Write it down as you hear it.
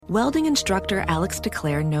Welding instructor Alex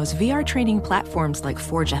DeClaire knows VR training platforms like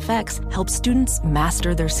Forge FX help students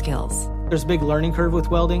master their skills. There's a big learning curve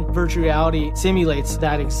with welding. Virtual reality simulates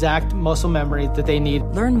that exact muscle memory that they need.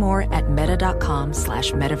 Learn more at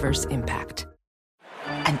meta.com/metaverseimpact.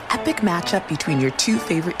 An epic matchup between your two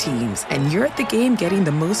favorite teams, and you're at the game getting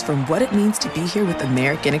the most from what it means to be here with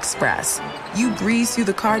American Express. You breeze through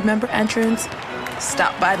the card member entrance,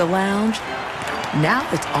 stop by the lounge. Now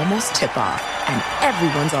it's almost tip-off, and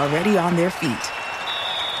everyone's already on their feet.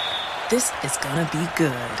 This is gonna be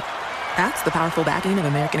good. That's the powerful backing of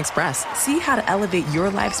American Express. See how to elevate your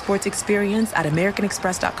live sports experience at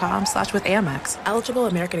americanexpress.com/withAmex. Eligible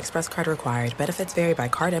American Express card required. Benefits vary by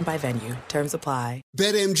card and by venue. Terms apply.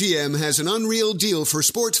 BetMGM has an unreal deal for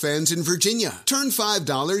sports fans in Virginia. Turn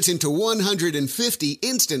 $5 into $150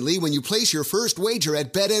 instantly when you place your first wager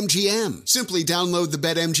at BetMGM. Simply download the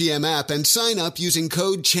BetMGM app and sign up using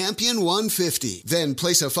code CHAMPION150. Then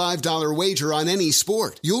place a $5 wager on any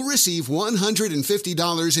sport. You'll receive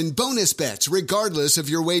 $150 in bonus bets regardless of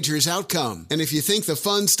your wager's outcome. And if you think the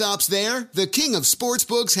fun stops there, the king of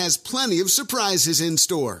sportsbooks has plenty of surprises in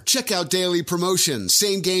store. Check out daily promotions,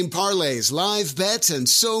 same-game parlays, live bets, and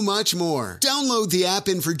so much more. Download the app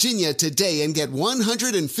in Virginia today and get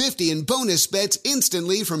 $150 in bonus bets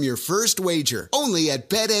instantly from your first wager. Only at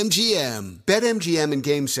BetMGM. BetMGM and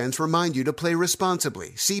GameSense remind you to play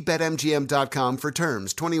responsibly. See BetMGM.com for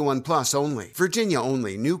terms. 21 plus only. Virginia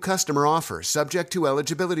only. New customer offer. Subject to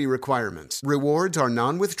eligibility requirements. Rewards are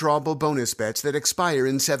non-withdrawable bonus bets that expire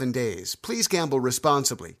in 7 days. Please gamble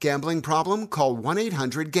responsibly. Gambling problem? Call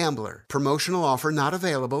 1-800-GAMBLER. Promotional offer not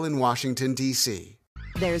available in Washington, D.C.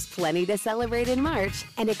 There's plenty to celebrate in March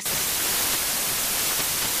and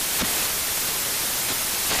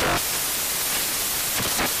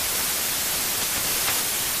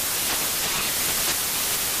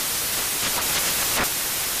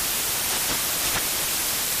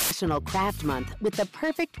Craft Month with the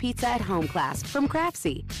perfect pizza at home class from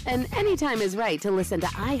Craftsy. And anytime is right to listen to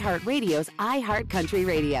iHeartRadio's iHeartCountry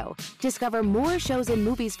Radio. Discover more shows and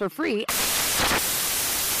movies for free.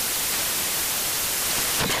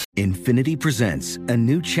 Infiniti presents a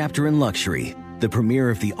new chapter in luxury, the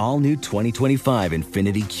premiere of the all-new 2025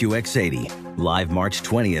 Infiniti QX80, live March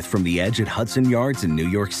 20th from the Edge at Hudson Yards in New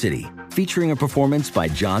York City, featuring a performance by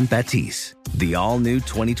John Batiste. The all-new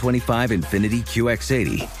 2025 Infiniti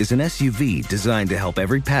QX80 is an SUV designed to help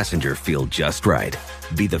every passenger feel just right.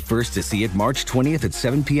 Be the first to see it March 20th at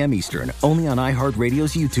 7 p.m. Eastern, only on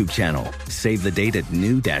iHeartRadio's YouTube channel. Save the date at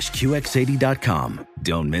new-QX80.com.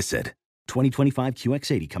 Don't miss it. 2025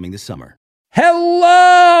 QX80 coming this summer.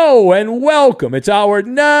 Hello and welcome. It's hour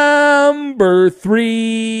number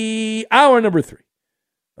three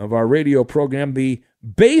of our radio program, the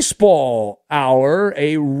Baseball Hour,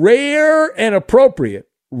 a rare and appropriate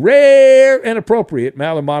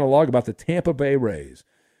Maller monologue about the Tampa Bay Rays.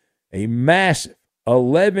 A massive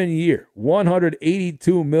 11-year,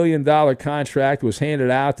 $182 million contract was handed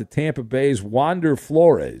out to Tampa Bay's Wander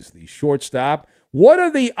Flores, the shortstop. What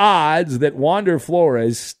are the odds that Wander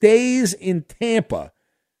Flores stays in Tampa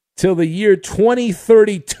till the year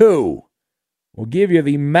 2032? We'll give you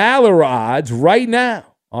the Maller odds right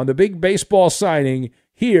now on the big baseball signing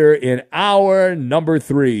here in hour number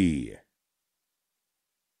three.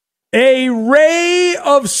 A ray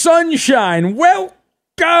of sunshine.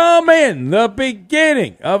 Welcome in the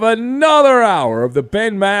beginning of another hour of the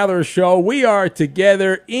Ben Maller Show. We are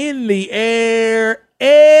together in the air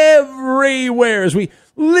everywhere as we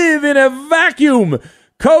live in a vacuum,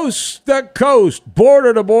 coast to coast,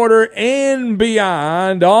 border to border, and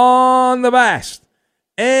beyond on the vast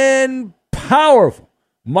and powerful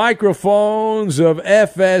microphones of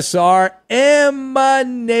FSR,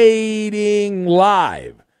 emanating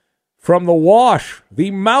live from the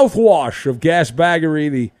mouthwash of gasbaggery,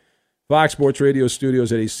 the Fox Sports Radio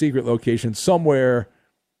studios at a secret location somewhere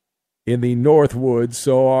in the Northwoods.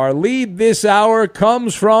 So our lead this hour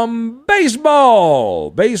comes from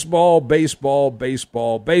baseball.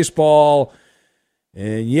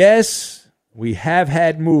 And yes, we have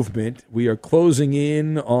had movement. We are closing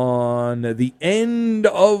in on the end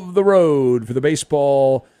of the road for the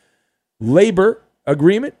baseball labor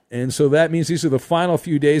agreement. And so that means these are the final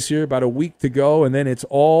few days here, about a week to go, and then it's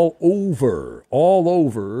all over.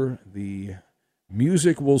 The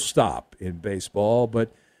music will stop in baseball,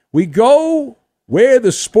 but we go where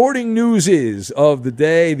the sporting news is of the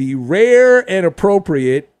day, the rare and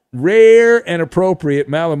appropriate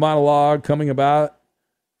Maller monologue coming about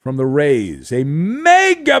from the Rays. A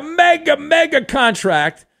mega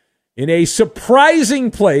contract in a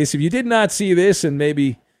surprising place. If you did not see this, and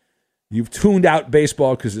maybe you've tuned out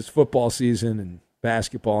baseball because it's football season and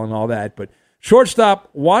basketball and all that. But shortstop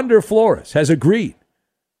Wander Flores has agreed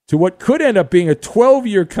to what could end up being a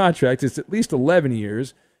 12-year contract. It's at least 11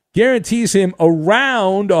 years. Guarantees him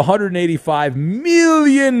around $185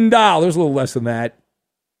 million, a little less than that,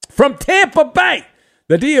 from Tampa Bay.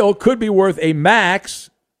 The deal could be worth a max,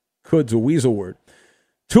 could's a weasel word,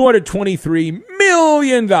 $223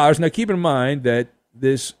 million. Now, keep in mind that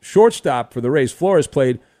this shortstop for the Rays, Flores,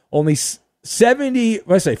 played only 70.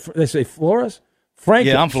 What did I say Flores? Franco.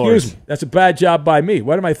 Yeah, I'm Flores. Excuse me. That's a bad job by me.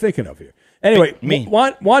 What am I thinking of here? Anyway,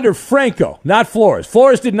 Wander Franco, not Flores.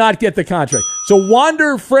 Flores did not get the contract. So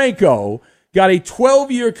Wander Franco got a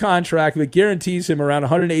 12-year contract that guarantees him around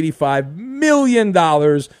 $185 million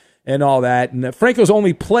and all that. And Franco's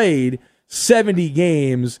only played 70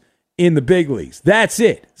 games in the big leagues. That's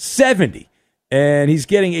it, 70. And he's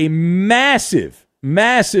getting a massive,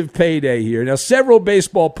 massive payday here. Now, several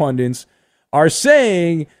baseball pundits are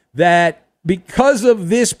saying that because of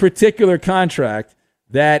this particular contract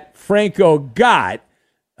that Franco got,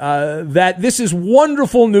 that this is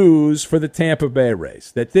wonderful news for the Tampa Bay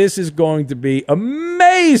Rays, that this is going to be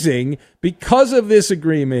amazing because of this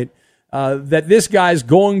agreement, that this guy's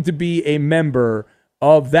going to be a member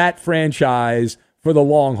of that franchise for the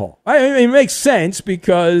long haul. I mean, it makes sense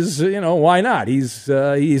because, why not? He's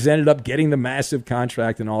ended up getting the massive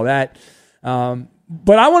contract and all that.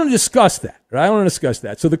 But I want to discuss that. Right? I want to discuss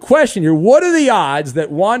that. So the question here, what are the odds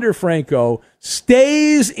that Wander Franco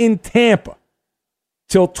stays in Tampa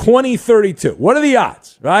till 2032? What are the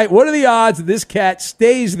odds, right? What are the odds that this cat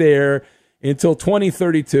stays there until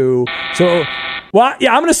 2032? So, I'm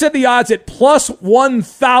going to set the odds at plus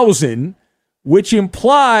 1,000, which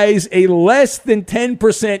implies a less than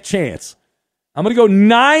 10% chance. I'm going to go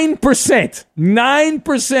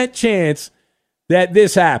 9% chance that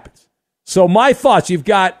this happens. So my thoughts, you've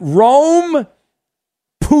got Rome,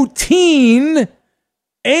 poutine,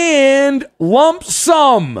 and lump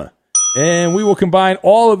sum. And we will combine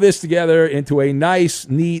all of this together into a nice,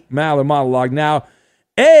 neat Maller monologue. Now,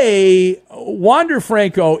 Wander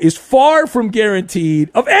Franco is far from guaranteed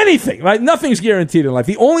of anything. Right? Nothing's guaranteed in life.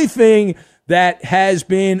 The only thing that has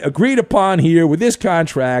been agreed upon here with this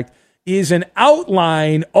contract is an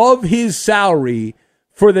outline of his salary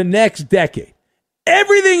for the next decade.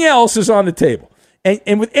 Everything else is on the table.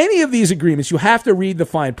 And with any of these agreements, you have to read the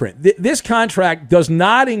fine print. This contract does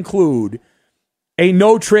not include a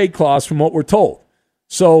no-trade clause from what we're told.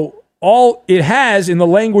 So all it has in the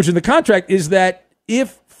language of the contract is that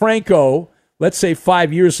if Franco, let's say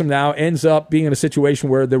 5 years from now, ends up being in a situation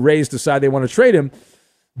where the Rays decide they want to trade him,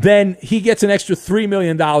 then he gets an extra $3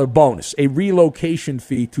 million bonus, a relocation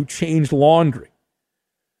fee to change laundry.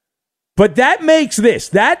 But that makes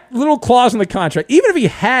that little clause in the contract, even if he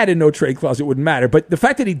had a no-trade clause, it wouldn't matter. But the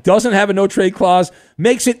fact that he doesn't have a no-trade clause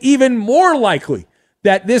makes it even more likely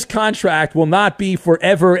that this contract will not be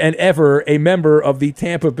forever and ever a member of the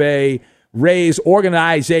Tampa Bay Rays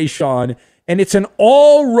organization. And it's an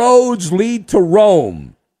all roads lead to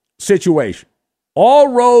Rome situation. All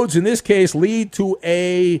roads, in this case, lead to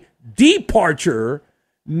a departure,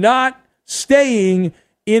 not staying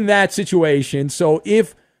in that situation. So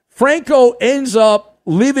if Franco ends up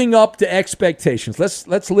living up to expectations,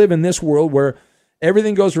 let's live in this world where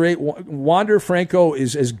everything goes right. Wander Franco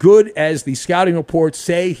is as good as the scouting reports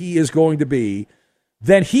say he is going to be.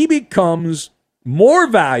 Then he becomes more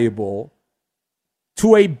valuable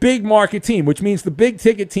to a big market team, which means the big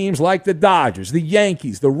ticket teams like the Dodgers, the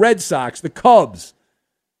Yankees, the Red Sox, the Cubs,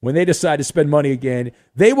 when they decide to spend money again,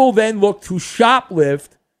 they will then look to shoplift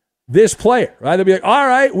this player, right? They'll be like, all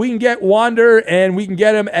right, we can get Wander and we can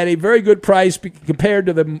get him at a very good price compared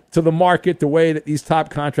to the market, the way that these top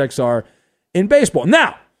contracts are in baseball.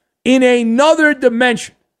 Now, in another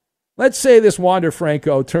dimension, let's say this Wander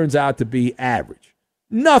Franco turns out to be average.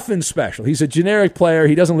 Nothing special. He's a generic player.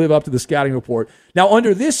 He doesn't live up to the scouting report. Now,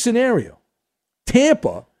 under this scenario,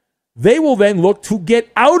 Tampa, they will then look to get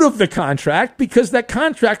out of the contract because that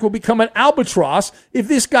contract will become an albatross if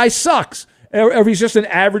this guy sucks. Or if he's just an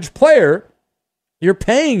average player, you're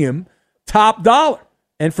paying him top dollar.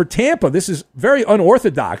 And for Tampa, this is very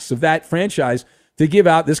unorthodox of that franchise to give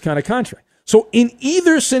out this kind of contract. So in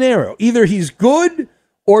either scenario, either he's good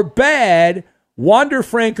or bad, Wander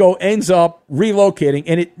Franco ends up relocating.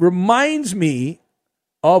 And it reminds me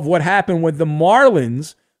of what happened when the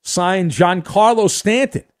Marlins signed Giancarlo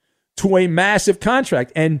Stanton to a massive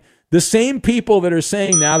contract. And the same people that are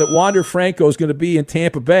saying now that Wander Franco is going to be in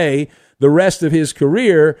Tampa Bay the rest of his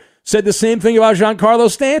career said the same thing about Giancarlo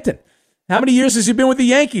Stanton. How many years has he been with the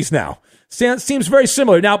Yankees now? Seems very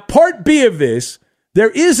similar. Now, part B of this,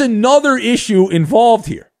 there is another issue involved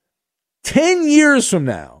here. 10 years from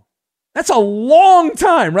now, That's a long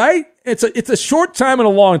time, right? It's a short time and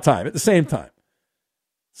a long time at the same time.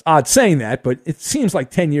 It's odd saying that, but it seems like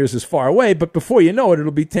 10 years is far away. But before you know it,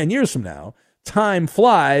 it'll be 10 years from now. Time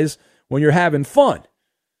flies when you're having fun.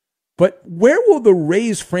 But where will the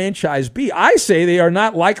Rays franchise be? I say they are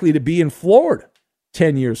not likely to be in Florida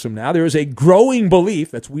 10 years from now. There is a growing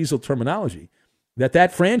belief, that's Weasel terminology,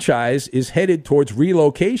 that franchise is headed towards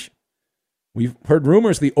relocation. We've heard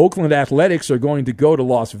rumors the Oakland Athletics are going to go to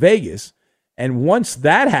Las Vegas. And once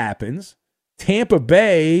that happens, Tampa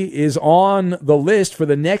Bay is on the list for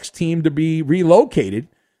the next team to be relocated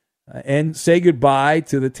and say goodbye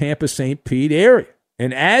to the Tampa-St. Pete area.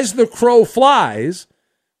 And as the crow flies,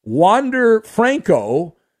 Wander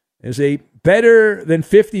Franco is a better than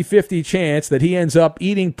 50-50 chance that he ends up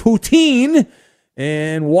eating poutine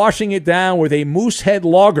and washing it down with a Moosehead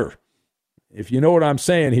lager. If you know what I'm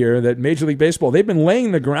saying here, that Major League Baseball, they've been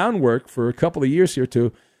laying the groundwork for a couple of years here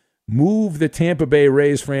to move the Tampa Bay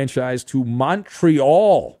Rays franchise to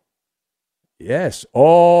Montreal. Yes.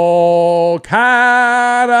 Oh,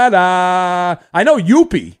 Canada. I know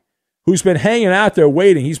Youppi, who's been hanging out there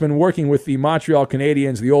waiting. He's been working with the Montreal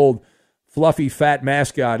Canadiens, the old fluffy, fat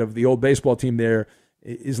mascot of the old baseball team there,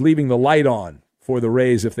 is leaving the light on for the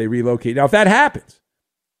Rays if they relocate. Now, if that happens,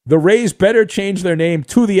 the Rays better change their name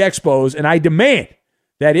to the Expos, and I demand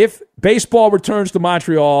that if baseball returns to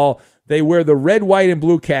Montreal, they wear the red, white, and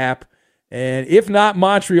blue cap. And if not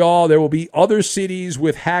Montreal, there will be other cities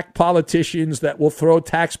with hack politicians that will throw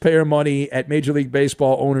taxpayer money at Major League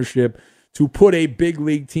Baseball ownership to put a big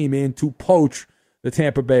league team in to poach the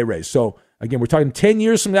Tampa Bay Rays. So, again, we're talking 10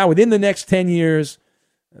 years from now. Within the next 10 years,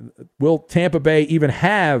 will Tampa Bay even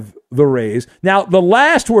have the Rays? Now, the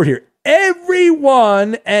last word here.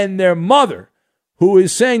 Everyone and their mother who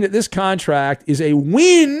is saying that this contract is a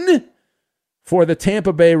win for the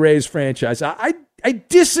Tampa Bay Rays franchise, I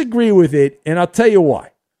disagree with it, and I'll tell you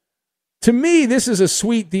why. To me, this is a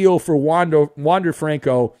sweet deal for Wander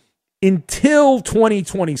Franco until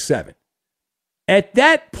 2027. At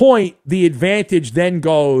that point, the advantage then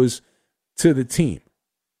goes to the team,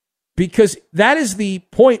 because that is the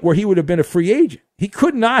point where he would have been a free agent. He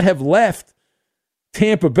could not have left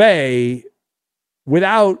Tampa Bay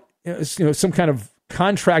without some kind of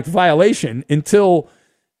contract violation until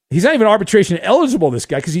he's not even arbitration eligible, this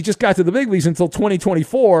guy, because he just got to the big leagues until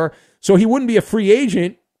 2024. So he wouldn't be a free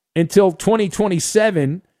agent until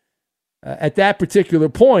 2027 at that particular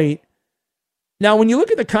point. Now, when you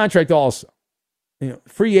look at the contract also,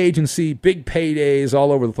 free agency, big paydays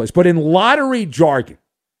all over the place. But in lottery jargon,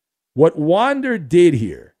 what Wander did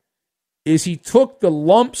here is he took the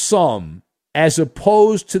lump sum as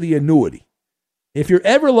opposed to the annuity. If you're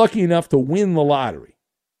ever lucky enough to win the lottery,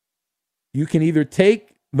 you can either take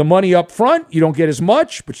the money up front, you don't get as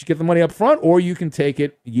much, but you get the money up front, or you can take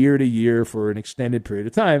it year to year for an extended period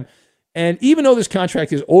of time. And even though this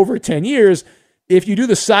contract is over 10 years, if you do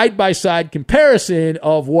the side-by-side comparison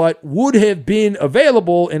of what would have been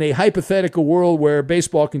available in a hypothetical world where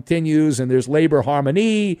baseball continues and there's labor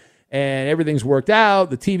harmony and everything's worked out,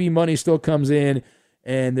 the TV money still comes in,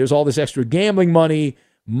 and there's all this extra gambling money,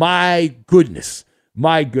 my goodness.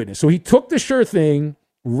 So he took the sure thing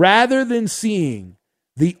rather than seeing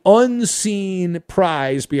the unseen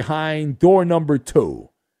prize behind door number 2,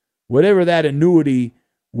 whatever that annuity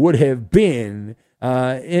would have been.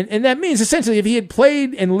 And that means essentially if he had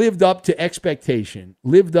played and lived up to expectation,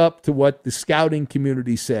 lived up to what the scouting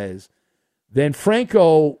community says, then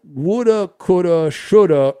Franco woulda, coulda,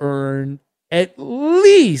 shoulda earned at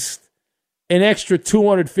least an extra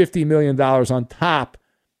 $250 million on top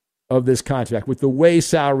of this contract with the way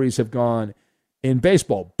salaries have gone in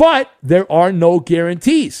baseball. But there are no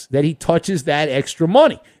guarantees that he touches that extra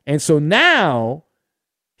money. And so now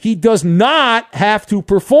he does not have to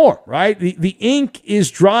perform, right? The ink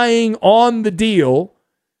is drying on the deal.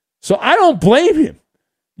 So I don't blame him.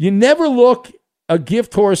 You never look a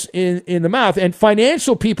gift horse in the mouth. And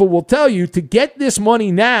financial people will tell you to get this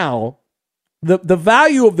money now, the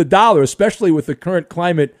value of the dollar, especially with the current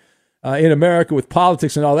climate in America with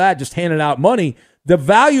politics and all that, just handing out money, the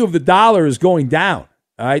value of the dollar is going down.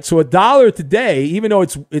 All right, so $1 today, even though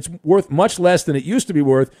it's worth much less than it used to be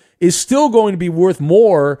worth, is still going to be worth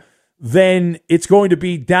more than it's going to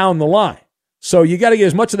be down the line. So you got to get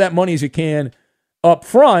as much of that money as you can up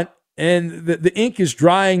front, and the ink is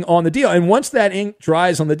drying on the deal. And once that ink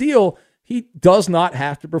dries on the deal, he does not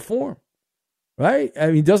have to perform. Right? I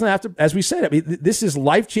mean, he doesn't have to, as we said, I mean, this is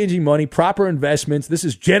life-changing money, proper investments. This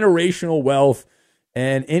is generational wealth,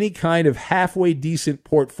 and any kind of halfway decent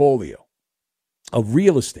portfolio of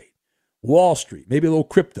real estate, Wall Street, maybe a little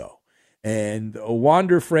crypto, And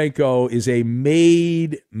Wander Franco is a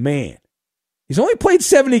made man. He's only played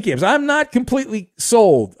 70 games. I'm not completely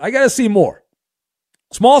sold. I got to see more.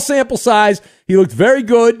 Small sample size. He looked very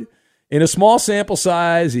good in a small sample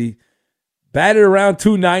size. He batted around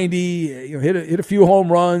 290, hit a few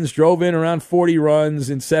home runs, drove in around 40 runs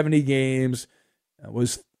in 70 games.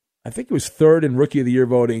 I think he was third in Rookie of the Year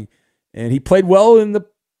voting, and he played well in the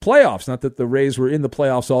playoffs. Not that the Rays were in the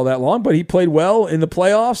playoffs all that long, but he played well in the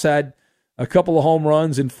playoffs, had a couple of home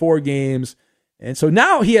runs in 4 games, and so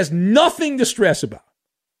now he has nothing to stress about.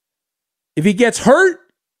 If he gets hurt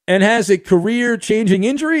and has a career-changing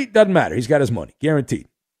injury, doesn't matter. He's got his money, guaranteed.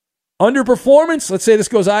 Underperformance, let's say this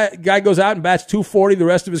guy goes out and bats 240 the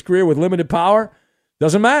rest of his career with limited power,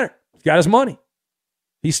 doesn't matter. He's got his money.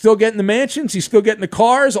 He's still getting the mansions. He's still getting the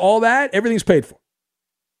cars, all that. Everything's paid for.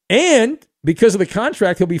 And because of the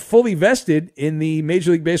contract, he'll be fully vested in the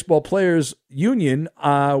Major League Baseball Players Union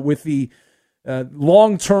with the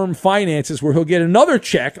long-term finances where he'll get another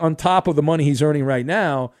check on top of the money he's earning right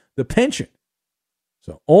now, the pension.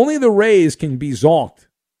 So only the Rays can be zonked,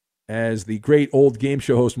 as the great old game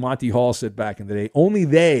show host Monty Hall said back in the day. Only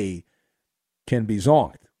they can be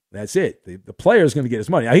zonked. That's it. The player's going to get his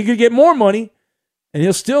money. Now, he could get more money, and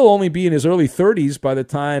he'll still only be in his early 30s by the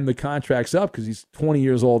time the contract's up because he's 20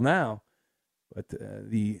 years old now. But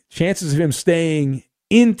the chances of him staying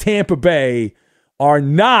in Tampa Bay are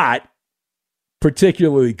not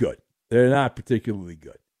particularly good. They're not particularly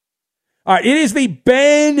good. All right, it is the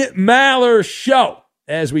Ben Maller Show.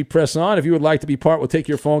 As we press on, if you would like to be part, we'll take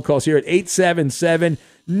your phone calls here at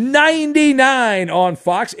 877-99 on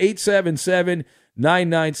Fox,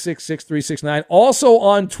 877-996-6369. Also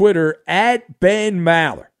on Twitter, at Ben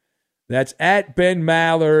Maller. That's at Ben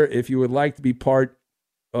Maller if you would like to be part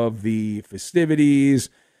of the festivities.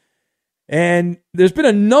 And there's been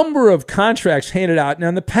a number of contracts handed out. Now,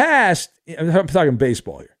 in the past, I'm talking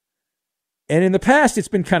baseball here. And in the past, it's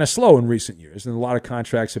been kind of slow in recent years. And a lot of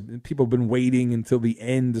contracts, people have been waiting until the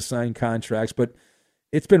end to sign contracts. But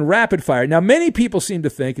it's been rapid fire. Now, many people seem to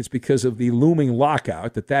think it's because of the looming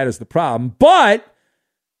lockout that is the problem. But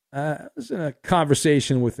I was in a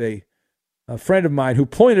conversation with a friend of mine who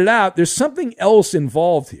pointed out there's something else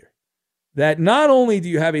involved here. That not only do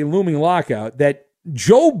you have a looming lockout, that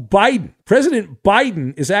Joe Biden, President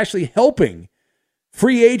Biden, is actually helping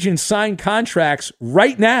free agents sign contracts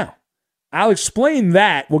right now. I'll explain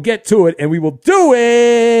that. We'll get to it, and we will do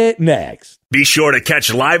it next. Be sure to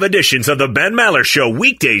catch live editions of the Ben Maller Show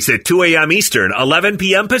weekdays at 2 a.m. Eastern, 11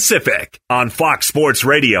 p.m. Pacific on Fox Sports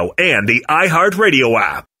Radio and the iHeartRadio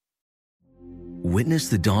app. Witness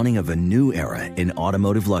the dawning of a new era in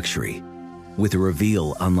automotive luxury with a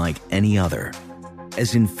reveal unlike any other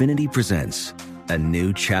as Infiniti presents a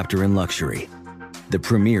new chapter in luxury, the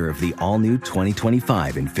premiere of the all-new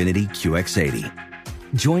 2025 Infiniti QX80.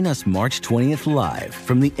 Join us March 20th live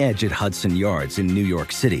from the Edge at Hudson Yards in New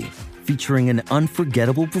York City, featuring an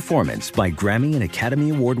unforgettable performance by Grammy and Academy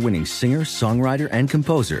Award-winning singer, songwriter, and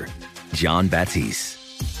composer, Jon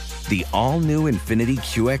Batiste. The all-new Infiniti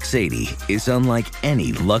QX80 is unlike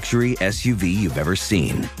any luxury SUV you've ever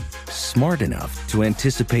seen. Smart enough to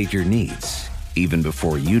anticipate your needs, even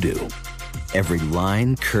before you do. Every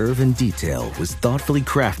line, curve, and detail was thoughtfully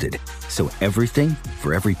crafted, so everything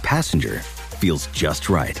for every passenger feels just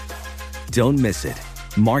right. Don't miss it.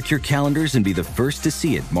 Mark your calendars and be the first to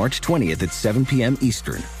see it March 20th at 7 p.m.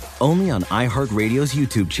 Eastern, only on iHeartRadio's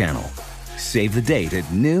YouTube channel. Save the date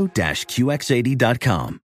at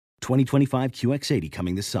new-QX80.com. 2025 QX80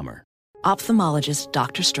 coming this summer. Ophthalmologist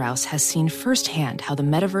Dr. Strauss has seen firsthand how the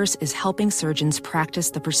metaverse is helping surgeons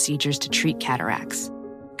practice the procedures to treat cataracts.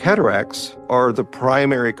 Cataracts are the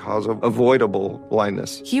primary cause of avoidable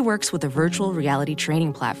blindness. He works with a virtual reality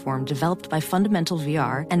training platform developed by Fundamental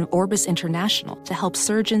VR and Orbis International to help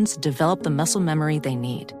surgeons develop the muscle memory they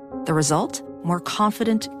need. The result? More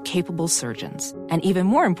confident, capable surgeons. And even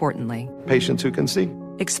more importantly, patients who can see.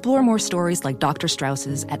 Explore more stories like Dr.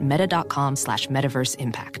 Strauss's at meta.com/metaverse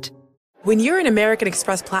impact. When you're an American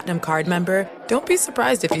Express Platinum card member, don't be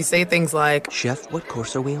surprised if you say things like, "Chef, what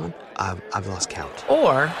course are we on? I've lost count."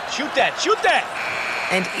 Or, Shoot that!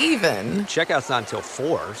 And even, checkout's not until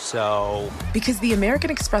 4, so... Because the American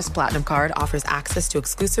Express Platinum Card offers access to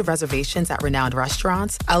exclusive reservations at renowned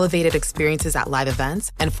restaurants, elevated experiences at live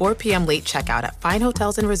events, and 4 p.m. late checkout at fine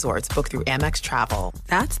hotels and resorts booked through Amex Travel.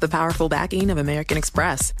 That's the powerful backing of American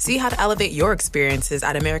Express. See how to elevate your experiences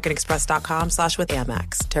at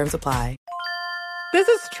americanexpress.com/withAmex. Terms apply. This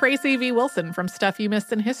is Tracy V. Wilson from Stuff You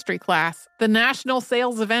Missed in History class. The national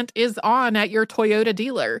sales event is on at your Toyota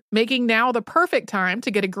dealer, making now the perfect time to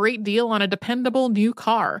get a great deal on a dependable new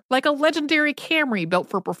car. Like a legendary Camry built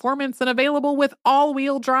for performance and available with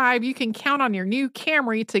all-wheel drive, you can count on your new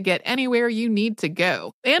Camry to get anywhere you need to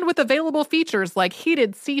go. And with available features like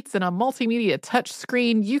heated seats and a multimedia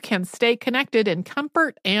touchscreen, you can stay connected in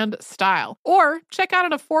comfort and style. Or check out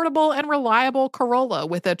an affordable and reliable Corolla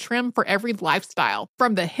with a trim for every lifestyle.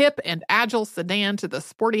 From the hip and agile sedan to the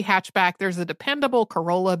sporty hatchback, there's a dependable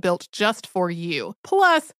Corolla built just for you.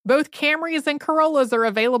 Plus, both Camrys and Corollas are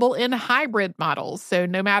available in hybrid models, so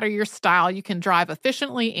no matter your style, you can drive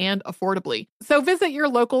efficiently and affordably. So visit your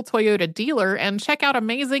local Toyota dealer and check out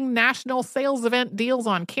amazing national sales event deals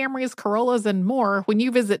on Camrys, Corollas, and more when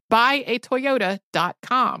you visit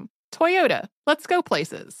buyatoyota.com. Toyota, let's go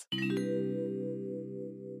places.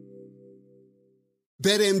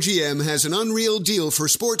 BetMGM has an unreal deal for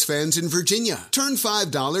sports fans in Virginia. Turn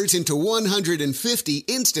 $5 into $150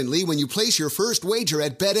 instantly when you place your first wager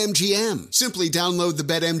at BetMGM. Simply download the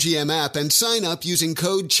BetMGM app and sign up using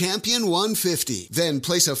code CHAMPION150. Then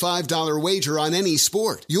place a $5 wager on any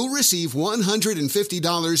sport. You'll receive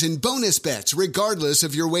 $150 in bonus bets regardless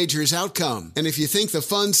of your wager's outcome. And if you think the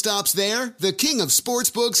fun stops there, the king of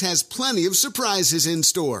sportsbooks has plenty of surprises in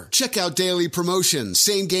store. Check out daily promotions,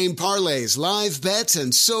 same-game parlays, live bets,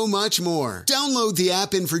 and so much more. Download the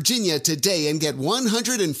app in Virginia today and get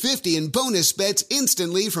 $150 in bonus bets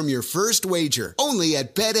instantly from your first wager. Only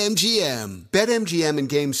at BetMGM. BetMGM and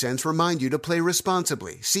GameSense remind you to play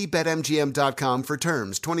responsibly. See BetMGM.com for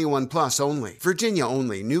terms. 21 plus only. Virginia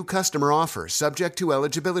only. New customer offer. Subject to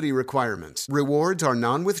eligibility requirements. Rewards are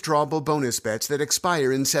non-withdrawable bonus bets that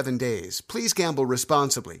expire in 7 days. Please gamble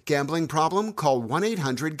responsibly. Gambling problem? Call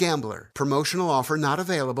 1-800-GAMBLER. Promotional offer not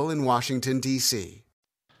available in Washington, D.C.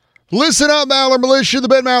 Listen up, Maller Militia. The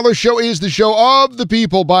Ben Maller Show is the show of the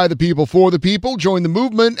people, by the people, for the people. Join the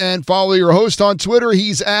movement and follow your host on Twitter.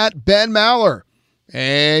 He's at Ben Maller.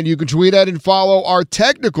 And you can tweet at and follow our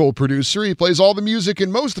technical producer. He plays all the music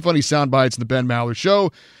and most of the funny sound bites in the Ben Maller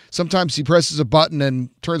Show. Sometimes he presses a button and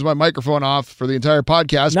turns my microphone off for the entire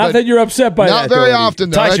podcast. Not that you're upset by that. Not very often,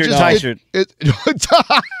 though. Tie-shirt.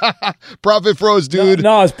 Prophet froze, dude.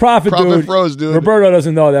 No, it's Prophet dude. Froze, dude. Roberto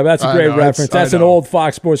doesn't know that. That's a great reference. That's an old old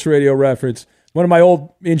Fox Sports Radio reference. One of my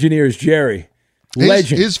old engineers, Jerry.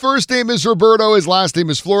 Legend. His first name is Roberto. His last name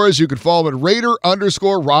is Flores. You can follow him at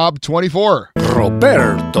Raider_Rob24.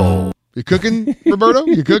 Roberto. You cooking, Roberto?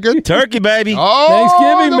 You cooking? Turkey, baby. Oh,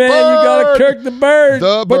 Thanksgiving, man. Bird. You got to cook the bird.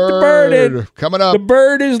 Put the bird in. Coming up. The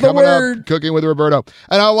bird is the word. Up, cooking with Roberto.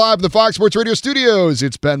 And now live in the Fox Sports Radio studios,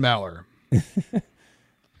 it's Ben Maller.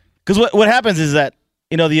 Because what happens is that,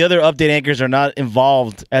 the other update anchors are not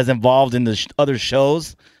involved in the other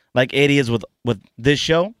shows like Eddie is with this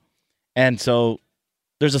show. And so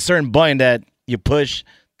there's a certain button that you push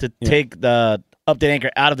to take the update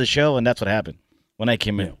anchor out of the show, and that's what happened when I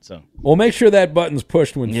came in. So, well, make sure that button's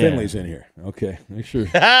pushed when Finley's in here. Okay, make sure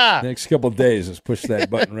next couple of days is push that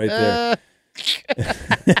button right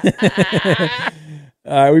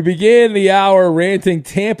there. We begin the hour ranting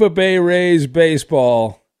Tampa Bay Rays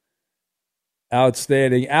baseball.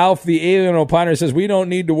 Outstanding. Alf, the alien opiner, says we don't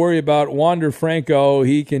need to worry about Wander Franco.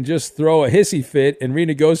 He can just throw a hissy fit and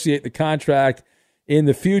renegotiate the contract in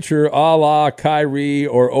the future, a la Kyrie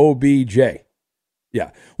or OBJ.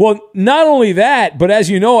 Yeah. Well, not only that, but as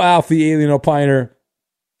you know, Alf, the alien opiner,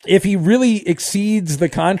 if he really exceeds the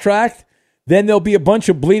contract, then there'll be a bunch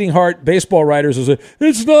of bleeding heart baseball writers who say,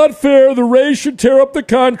 it's not fair. The Rays should tear up the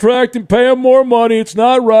contract and pay him more money. It's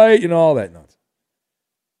not right. All that nonsense.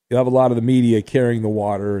 You'll have a lot of the media carrying the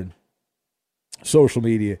water and social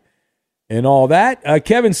media and all that.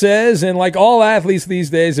 Kevin says, and like all athletes these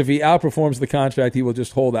days, if he outperforms the contract, he will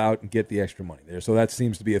just hold out and get the extra money there. So that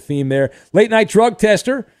seems to be a theme there. Late Night Drug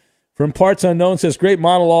Tester from Parts Unknown says, great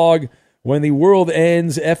monologue. When the world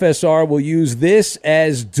ends, FSR will use this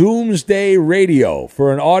as doomsday radio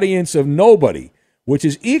for an audience of nobody, which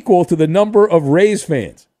is equal to the number of Rays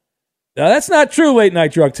fans. Now, that's not true, Late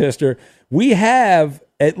Night Drug Tester. We have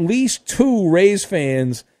at least 2 Rays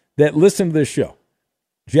fans that listen to this show.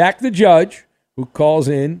 Jack the Judge, who calls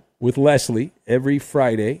in with Leslie every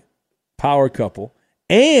Friday, power couple.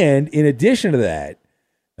 And in addition to that,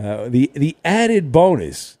 the added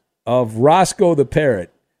bonus of Roscoe the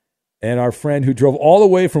Parrot and our friend who drove all the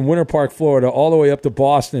way from Winter Park, Florida, all the way up to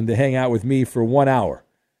Boston to hang out with me for 1 hour.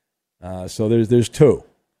 So there's 2.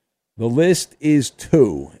 The list is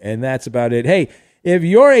 2, and that's about it. Hey, if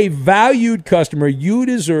you're a valued customer, you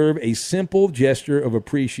deserve a simple gesture of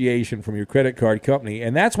appreciation from your credit card company.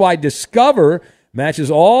 And that's why Discover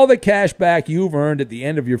matches all the cash back you've earned at the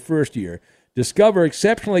end of your first year. Discover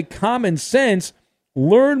exceptionally common sense.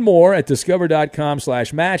 Learn more at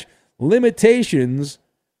discover.com/match. Limitations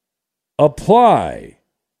apply.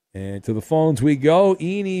 And to the phones we go.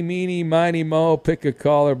 Eeny, meeny, miny, mo. Pick a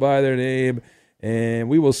caller by their name. And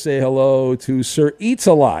we will say hello to Sir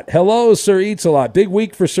Eats-A-Lot. Hello, Sir Eats-A-Lot. Big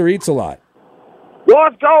week for Sir Eats-A-Lot.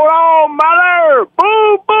 What's going on, mother?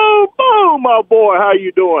 Boom, boom, boom, my boy. How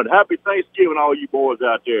you doing? Happy Thanksgiving, all you boys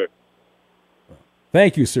out there.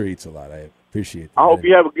 Thank you, Sir Eats-A-Lot. I appreciate that. I hope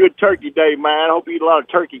you have a good turkey day, man. I hope you eat a lot of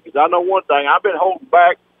turkey, because I know one thing. I've been holding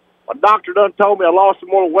back. My doctor done told me I lost some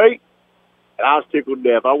more weight, and I was tickled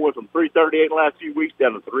to death. I went from 338 in the last few weeks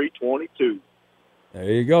down to 322. There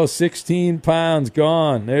you go. 16 pounds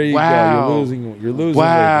gone. There you go. You're losing weight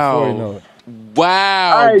before you know it.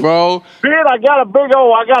 Wow, hey, bro. Ben, I got a big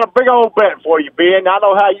old bet for you, Ben. I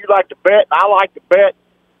know how you like to bet. I like to bet.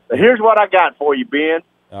 But here's what I got for you, Ben.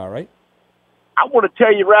 All right. I want to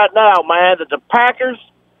tell you right now, man, that the Packers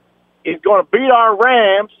is going to beat our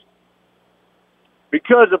Rams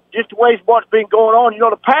because of just the way what's been going on. You know,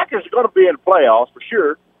 the Packers are going to be in the playoffs for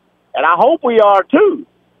sure, and I hope we are too.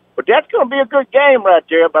 But that's going to be a good game right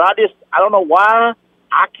there. But I don't know why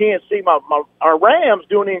I can't see our Rams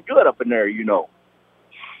doing any good up in there, you know.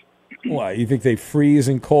 Why, you think they freeze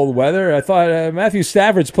in cold weather? I thought Matthew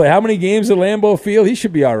Stafford's play. How many games at Lambeau Field? He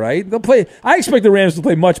should be all right. They'll play. I expect the Rams to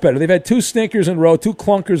play much better. They've had 2 stinkers in a row, 2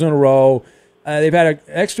 clunkers in a row. They've had an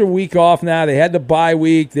extra week off now. They had the bye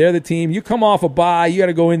week. They're the team. You come off a bye, you got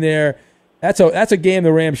to go in there. That's a game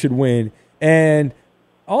the Rams should win. And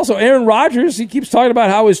also, Aaron Rodgers, he keeps talking about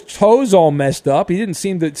how his toes all messed up. He didn't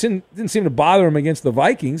seem to bother him against the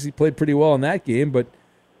Vikings. He played pretty well in that game, but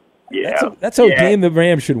that's a game the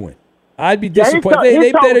Rams should win. I'd be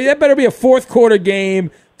disappointed. That better be a fourth quarter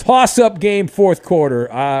game, toss-up game, fourth quarter,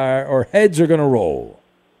 or heads are going to roll.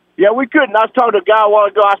 Yeah, we couldn't. I was talking to a guy a while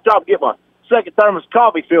ago. I stopped to get my second thermos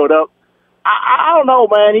coffee filled up. I don't know,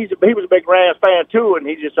 man. He was a big Rams fan too, and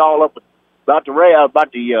he's just all up about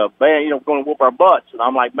the band, you know, going to whoop our butts. And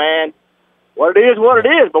I'm like, man, what it is,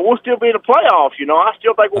 but we'll still be in the playoffs, you know. I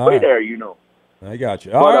still think we'll be there, you know. I got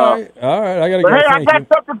you. All right. I got to go. Hey, I got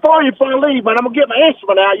something for you before I leave, man. I'm going to get my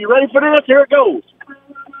instrument out. You ready for this? Here it goes.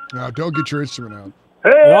 No, don't get your instrument out. Hey,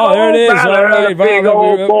 there it is. All right, big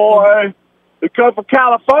old boy. He come from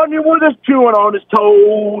California with his chewing on his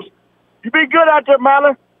toes. You be good out there,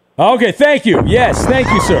 Mallard. Okay, thank you. Yes, thank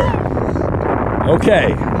you, sir.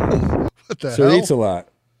 Okay. What the Sir hell? Eats-A-Lot.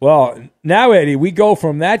 Well, now, Eddie, we go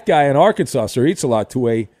from that guy in Arkansas, Sir Eats-A-Lot, to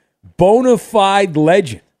a bona fide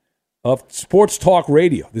legend of sports talk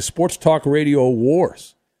radio, the Sports Talk Radio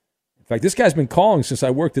Wars. In fact, this guy's been calling since I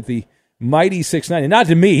worked at the Mighty 690. Not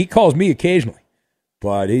to me, he calls me occasionally,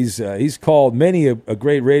 but he's called many a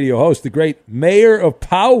great radio host, the great Mayor of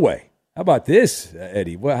Poway. How about this,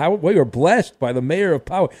 Eddie? We are blessed by the Mayor of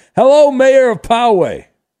Poway. Hello, Mayor of Poway.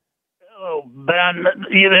 Hello, Ben.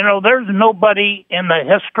 You know, there's nobody in the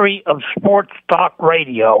history of sports talk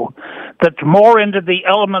radio that's more into the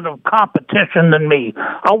element of competition than me.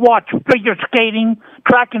 I watch figure skating,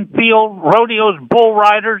 track and field, rodeos, bull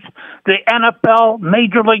riders, the NFL,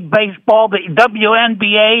 Major League Baseball, the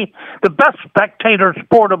WNBA, the best spectator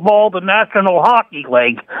sport of all, the National Hockey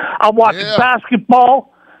League. I watch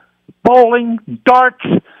basketball, bowling, darts,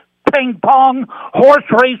 ping pong, horse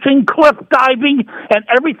racing, cliff diving, and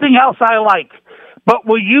everything else I like. But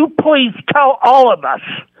will you please tell all of us,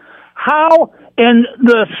 how in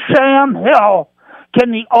the Sam Hill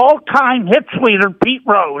can the all-time hits leader Pete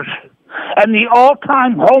Rose and the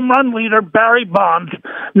all-time home run leader Barry Bonds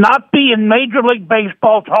not be in Major League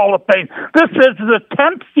Baseball's Hall of Fame? This is the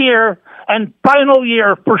 10th year and final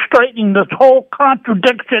year for straightening this whole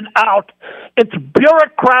contradiction out. It's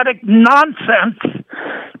bureaucratic nonsense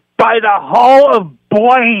by the Hall of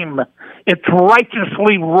Blame. It's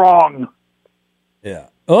righteously wrong. Yeah.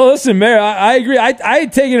 Oh, listen, Mayor, I agree. I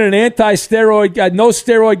had taken an anti-steroid guy, no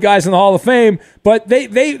steroid guys in the Hall of Fame, but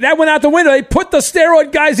that went out the window. They put the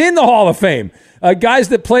steroid guys in the Hall of Fame. Guys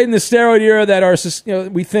that played in the steroid era that are,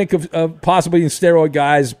 we think of possibly in steroid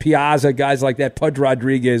guys, Piazza, guys like that, Pudge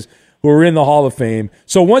Rodriguez, who are in the Hall of Fame.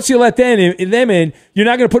 So once you let them in, you're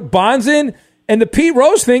not going to put Bonds in. And the Pete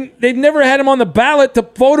Rose thing, they've never had him on the ballot to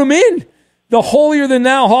vote him in. The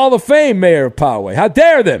holier-than-thou Hall of Fame, Mayor of Poway. How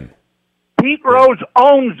dare them? Pete Rose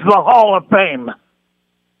owns the Hall of Fame.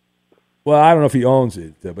 Well, I don't know if he owns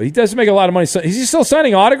it, but he does make a lot of money. Is he still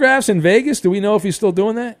signing autographs in Vegas? Do we know if he's still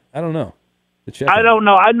doing that? I don't know. I don't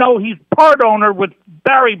know. I know he's part owner with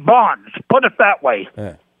Barry Bonds. Put it that way.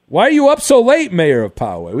 Why are you up so late, Mayor of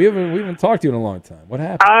Poway? We haven't talked to you in a long time. What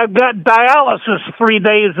happened? I've got dialysis 3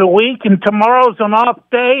 days a week, and tomorrow's an off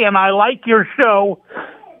day, and I like your show.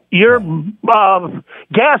 Your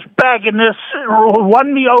gas bagginess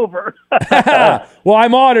won me over. Well,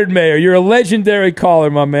 I'm honored, Mayor. You're a legendary caller,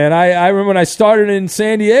 my man. I remember when I started in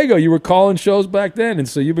San Diego, you were calling shows back then, and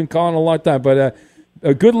so you've been calling a long time. But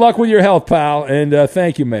good luck with your health, pal, and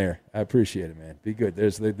thank you, Mayor. I appreciate it, man. Be good.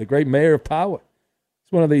 There's the great Mayor of Poway.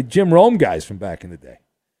 He's one of the Jim Rome guys from back in the day.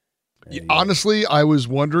 Honestly, I was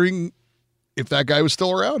wondering if that guy was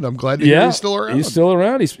still around. I'm glad to hear he's still around. He's still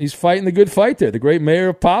around. He's fighting the good fight there. The great Mayor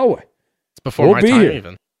of Poway. It's before my time,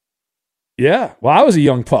 even. Yeah. Well, I was a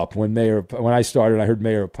young pup when I started. I heard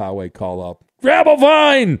Mayor of Poway call up, "Grab a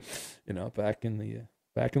vine," back in the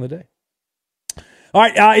day. All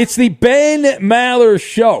right, it's the Ben Maller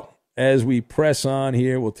Show. As we press on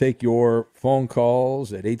here, we'll take your phone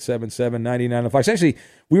calls at 877-9905. Actually,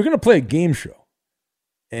 we were going to play a game show.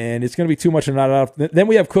 And it's going to be too much of not enough. Then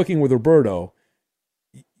we have Cooking with Roberto.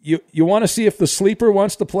 You want to see if the sleeper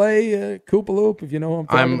wants to play Koopaloop, if you know what I'm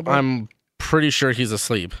talking about? I'm pretty sure he's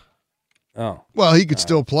asleep. Oh. Well, he could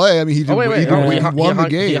still play. I mean, he did, wait. he won the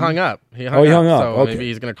game. He hung up. He hung up. So Okay. maybe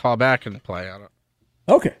he's going to call back and play.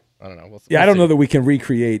 Okay. I don't know. I don't know that we can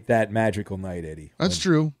recreate that magical night, Eddie. That's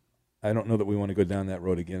true. I don't know that we want to go down that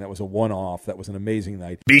road again. That was a one-off. That was an amazing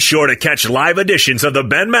night. Be sure to catch live editions of the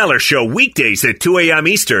Ben Maller Show weekdays at 2 a.m.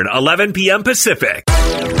 Eastern, 11 p.m. Pacific.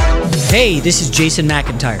 Hey, this is Jason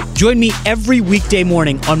McIntyre. Join me every weekday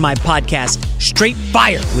morning on my podcast, Straight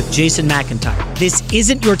Fire with Jason McIntyre. This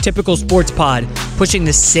isn't your typical sports pod pushing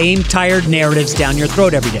the same tired narratives down your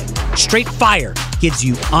throat every day. Straight Fire gives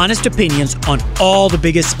you honest opinions on all the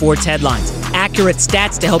biggest sports headlines, accurate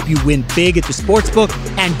stats to help you win big at the sportsbook,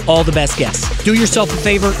 and all the best guests. Do yourself a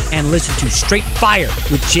favor and listen to Straight Fire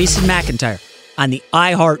with Jason McIntyre on the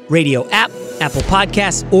iHeartRadio app, Apple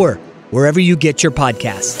Podcasts, or wherever you get your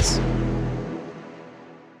podcasts.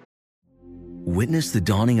 Witness the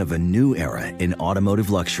dawning of a new era in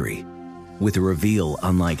automotive luxury with a reveal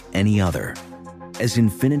unlike any other as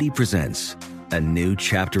Infiniti presents a new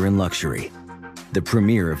chapter in luxury, the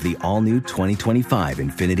premiere of the all-new 2025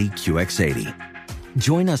 Infiniti QX80.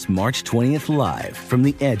 Join us March 20th live from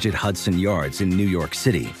the Edge at Hudson Yards in New York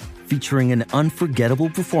City, featuring an unforgettable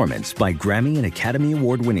performance by Grammy and Academy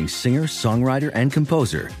Award-winning singer, songwriter, and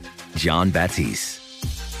composer, Jon Batiste.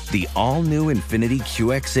 The all-new Infiniti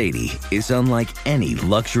QX80 is unlike any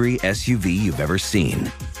luxury SUV you've ever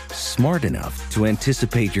seen. Smart enough to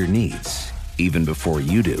anticipate your needs, even before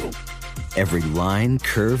you do. Every line,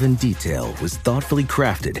 curve, and detail was thoughtfully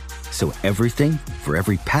crafted, so everything for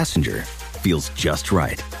every passenger feels just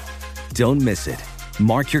right. Don't miss it.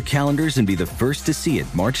 Mark your calendars and be the first to see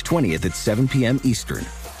it March 20th at 7 p.m. Eastern,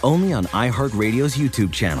 only on iHeartRadio's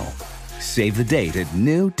YouTube channel. Save the date at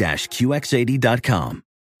new-QX80.com.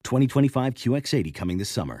 2025 QX80 coming this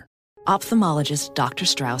summer. Ophthalmologist Dr.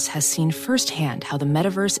 Strauss has seen firsthand how the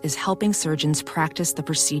metaverse is helping surgeons practice the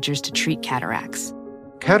procedures to treat cataracts.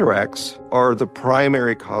 Cataracts are the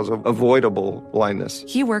primary cause of avoidable blindness.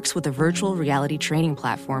 He works with a virtual reality training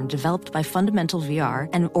platform developed by Fundamental VR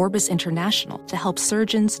and Orbis International to help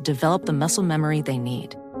surgeons develop the muscle memory they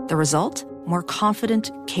need. The result? More confident,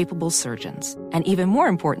 capable surgeons. And even more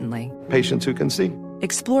importantly, patients who can see.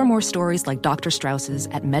 Explore more stories like Dr. Strauss's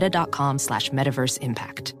at meta.com/metaverse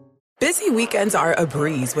impact. Busy weekends are a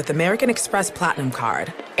breeze with American Express Platinum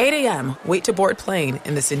Card. 8 a.m., wait to board plane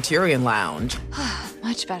in the Centurion Lounge.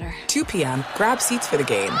 Much better. 2 p.m., grab seats for the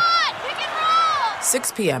game.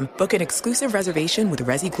 6 p.m., book an exclusive reservation with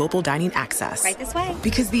Resi Global Dining Access. Right this way.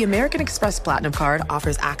 Because the American Express Platinum Card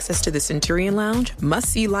offers access to the Centurion Lounge,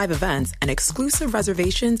 must-see live events, and exclusive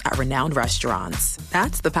reservations at renowned restaurants.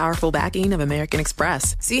 That's the powerful backing of American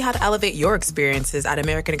Express. See how to elevate your experiences at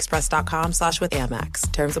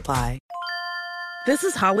americanexpress.com/withAmex. Terms apply. This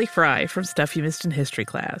is Holly Fry from Stuff You Missed in History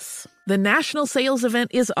class. The national sales event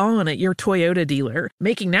is on at your Toyota dealer,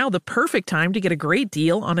 making now the perfect time to get a great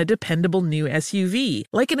deal on a dependable new SUV,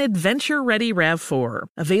 like an adventure-ready RAV4.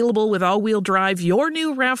 Available with all-wheel drive, your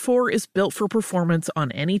new RAV4 is built for performance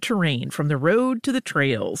on any terrain, from the road to the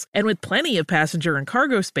trails. And with plenty of passenger and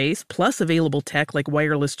cargo space, plus available tech like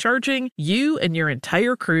wireless charging, you and your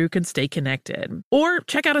entire crew can stay connected. Or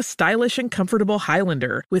check out a stylish and comfortable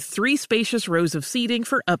Highlander with 3 spacious rows of seating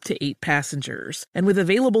for up to 8 passengers. And with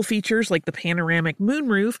available features like the panoramic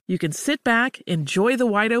moonroof, you can sit back, enjoy the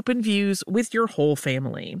wide-open views with your whole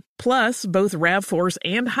family. Plus, both RAV4s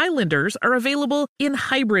and Highlanders are available in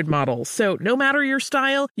hybrid models, so no matter your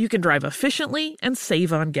style, you can drive efficiently and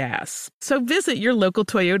save on gas. So visit your local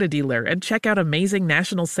Toyota dealer and check out amazing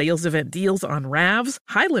national sales event deals on RAVs,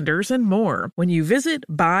 Highlanders, and more when you visit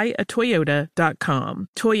buyatoyota.com.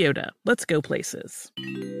 Toyota, let's go places.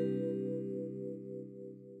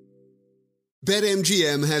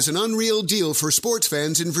 BetMGM has an unreal deal for sports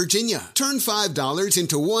fans in Virginia. Turn $5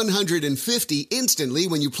 into $150 instantly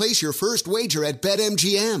when you place your first wager at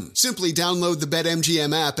BetMGM. Simply download the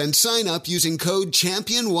BetMGM app and sign up using code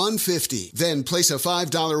CHAMPION150. Then place a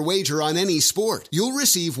 $5 wager on any sport. You'll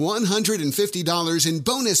receive $150 in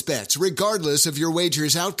bonus bets regardless of your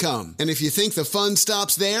wager's outcome. And if you think the fun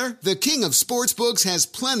stops there, the king of sportsbooks has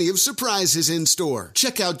plenty of surprises in store.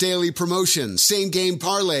 Check out daily promotions, same-game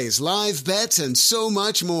parlays, live bets, and so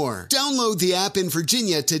much more. Download the app in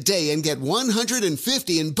Virginia today and get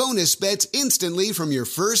 $150 in bonus bets instantly from your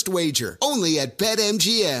first wager. Only at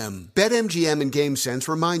BetMGM. BetMGM and GameSense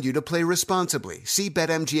remind you to play responsibly. See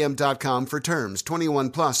BetMGM.com for terms. 21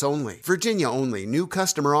 plus only. Virginia only. New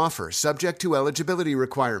customer offer subject to eligibility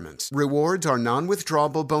requirements. Rewards are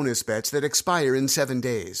non-withdrawable bonus bets that expire in 7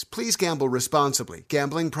 days. Please gamble responsibly.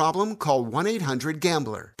 Gambling problem? Call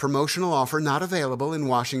 1-800-GAMBLER. Promotional offer not available in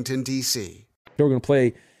Washington, D.C. We're going to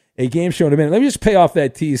play a game show in a minute. Let me just pay off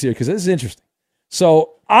that tease here because this is interesting.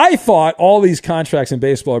 So I thought all these contracts in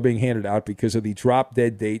baseball are being handed out because of the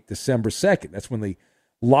drop-dead date, December 2nd. That's when the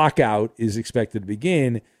lockout is expected to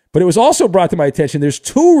begin. But it was also brought to my attention there's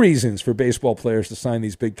 2 reasons for baseball players to sign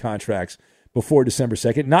these big contracts before December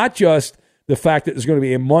 2nd. Not just the fact that there's going to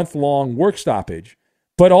be a month-long work stoppage,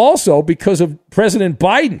 but also because of President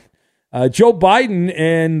Biden. Joe Biden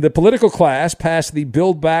and the political class passed the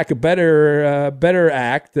Build Back Better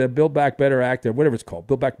Act, Build Back Better Act, or whatever it's called,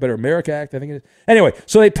 Build Back Better America Act, I think it is. Anyway,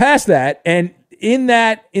 so they passed that, and in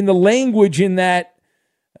the language in that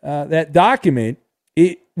document,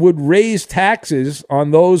 it would raise taxes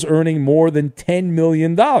on those earning more than $10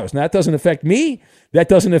 million. Now, that doesn't affect me, that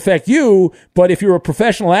doesn't affect you, but if you're a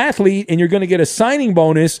professional athlete and you're going to get a signing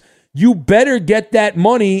bonus, you better get that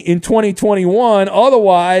money in 2021,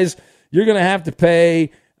 otherwise you're going to have to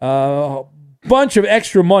pay a bunch of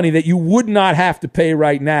extra money that you would not have to pay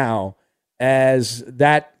right now, as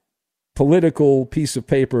that political piece of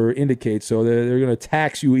paper indicates. So they're going to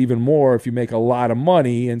tax you even more if you make a lot of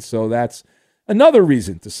money, and so that's another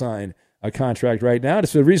reason to sign a contract right now.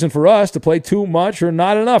 It's a reason for us to play Too Much or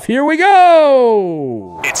Not Enough. Here we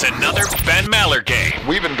go! It's another Ben Maller game.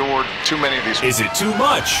 We've endured too many of these. Is it too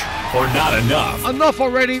much or not enough? Enough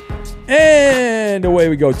already. And away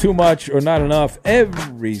we go. Too Much or Not Enough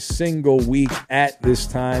every single week at this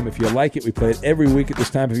time. If you like it, we play it every week at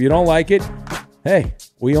this time. If you don't like it, hey,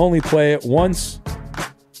 we only play it once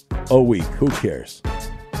a week. Who cares?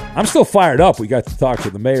 I'm still fired up. We got to talk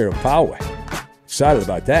to the mayor of Poway. Excited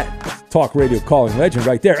about that. Talk radio calling legend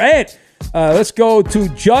right there. And let's go to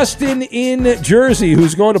Justin in Jersey,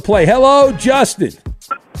 who's going to play. Hello, Justin.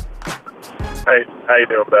 Hey, how you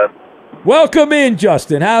doing, Ben? Welcome in,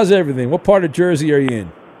 Justin. How's everything? What part of Jersey are you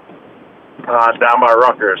in? Down by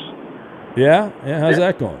Rutgers. Yeah? How's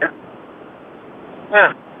that going?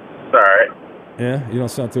 Yeah, it's all right. Yeah? You don't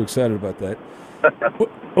sound too excited about that.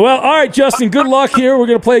 Well, all right, Justin, good luck here. We're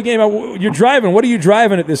going to play a game. You're driving. What are you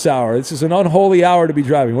driving at this hour? This is an unholy hour to be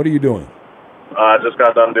driving. What are you doing? I just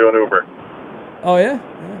got done doing Uber. Oh, yeah?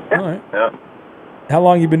 All right. Yeah. How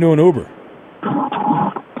long you been doing Uber?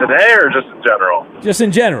 Today or just in general? Just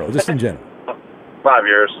in general. 5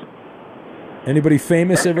 years. Anybody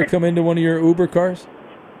famous ever come into one of your Uber cars?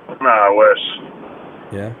 No, I wish.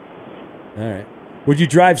 Yeah? All right. Would you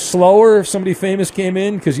drive slower if somebody famous came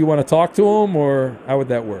in because you want to talk to them, or how would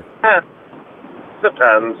that work?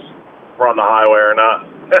 Depends. If we're on the highway or not.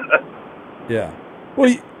 Yeah.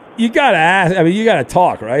 Well, you got to ask. I mean, you got to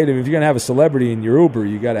talk, right? I mean, if you're going to have a celebrity in your Uber,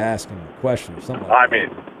 you got to ask them a question or something like that. I mean,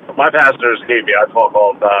 my passengers hate me. I talk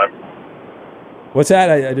all the time. What's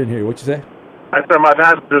that? I didn't hear you. What'd you say? I said my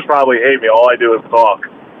passengers probably hate me. All I do is talk.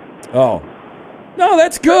 Oh. No,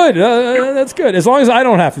 that's good. That's good. As long as I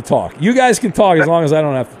don't have to talk. You guys can talk as long as I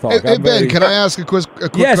don't have to talk. Hey, Ben, can I ask a quick yes,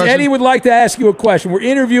 question? Eddie would like to ask you a question. We're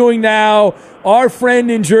interviewing now our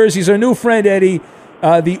friend in Jersey. He's our new friend, Eddie,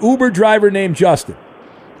 the Uber driver named Justin.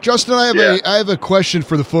 Justin, I have a question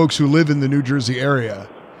for the folks who live in the New Jersey area.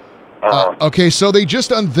 Okay, so they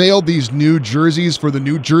just unveiled these new jerseys for the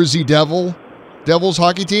New Jersey Devils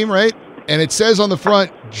hockey team, right? And it says on the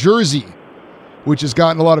front, Jersey. which has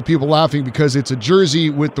gotten a lot of people laughing because it's a jersey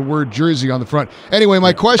with the word Jersey on the front. Anyway,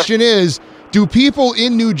 my question is, do people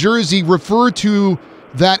in New Jersey refer to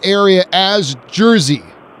that area as Jersey?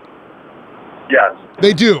 Yes.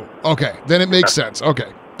 They do. Okay. Then it makes sense.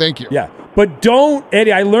 Okay. Thank you. Yeah. But don't,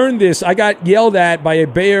 Eddie, I learned this. I got yelled at by a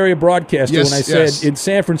Bay Area broadcaster when I said in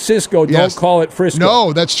San Francisco, don't call it Frisco.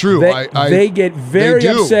 No, that's true. They get very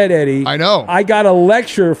upset, Eddie. I know. I got a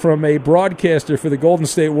lecture from a broadcaster for the Golden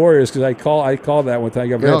State Warriors because I called that one time. I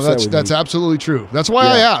got very upset with that's me. absolutely true. That's why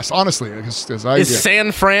I asked, honestly. Is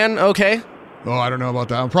San Fran okay? Oh, I don't know about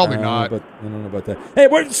that. Probably not. But I don't know about that. Hey,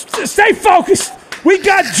 stay focused. We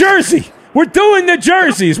got Jersey. We're doing the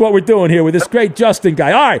jerseys, what we're doing here with this great Justin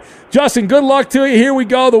guy. All right, Justin, good luck to you. Here we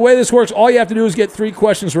go. The way this works, all you have to do is get 3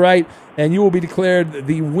 questions right, and you will be declared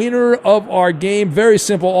the winner of our game. Very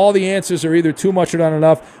simple. All the answers are either too much or not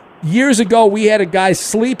enough. Years ago, we had a guy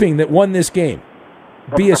sleeping that won this game.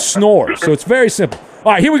 Be a snore. So it's very simple.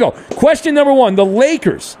 All right, here we go. Question number 1. The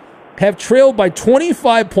Lakers have trailed by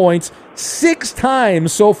 25 points 6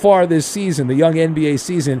 times so far this season, the young NBA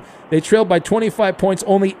season. They trailed by 25 points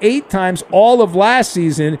only 8 times all of last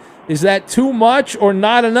season. Is that too much or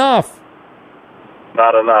not enough?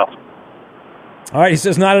 Not enough. All right, he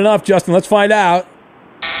says not enough, Justin. Let's find out.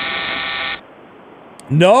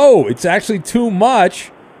 No, it's actually too much.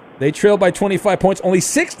 They trailed by 25 points only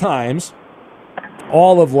 6 times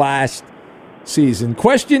all of last season.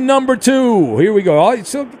 Question number 2. Here we go. Oh, you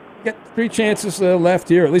still got 3 chances left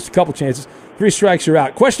here, at least a couple chances. 3 strikes, you're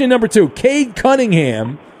out. Question number 2. Cade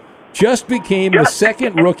Cunningham just became the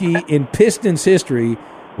second rookie in Pistons history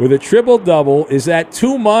with a triple-double. Is that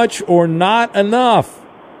too much or not enough?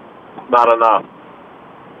 Not enough.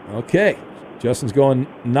 Okay. Justin's going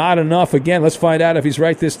not enough again. Let's find out if he's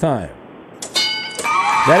right this time.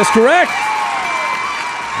 That is correct.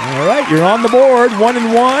 All right, you're on the board.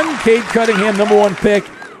 1-1. Cade Cunningham, number 1 pick.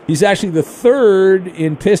 He's actually the 3rd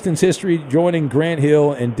in Pistons history, joining Grant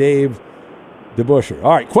Hill and Dave DeBusschere.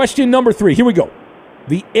 All right, question number 3. Here we go.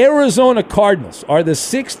 The Arizona Cardinals are the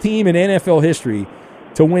 6th team in NFL history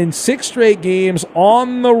to win 6 straight games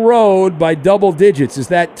on the road by double digits. Is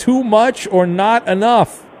that too much or not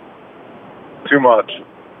enough? Too much.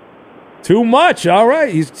 Too much. All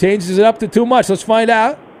right. He changes it up to too much. Let's find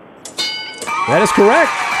out. That is correct.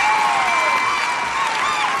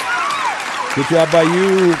 Good job by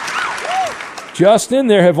you, Justin.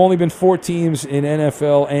 There have only been 4 teams in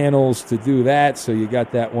NFL annals to do that, so you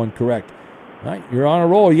got that one correct. All right, you're on a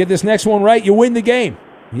roll. You get this next one right, you win the game.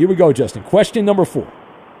 Here we go, Justin. Question number 4.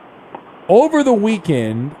 Over the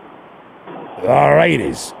weekend, all right,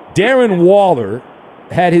 Darren Waller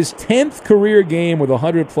had his 10th career game with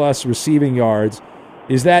 100-plus receiving yards.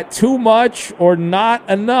 Is that too much or not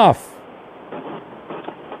enough?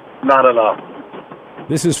 Not enough.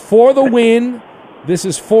 This is for the win. This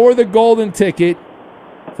is for the golden ticket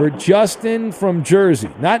for Justin from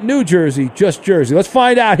Jersey. Not New Jersey, just Jersey. Let's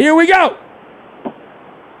find out. Here we go.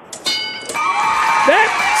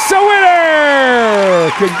 That's a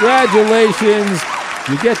winner! Congratulations.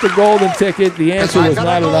 You get the golden ticket. The answer was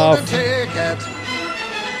not enough.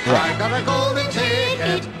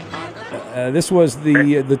 This was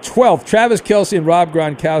the 12th. Travis Kelce and Rob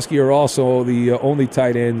Gronkowski are also the only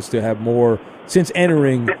tight ends to have more since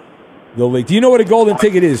entering the league. Do you know what a golden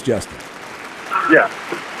ticket is, Justin? Yeah.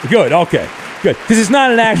 Good, okay. Good. Because it's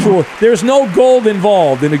not an actual, there's no gold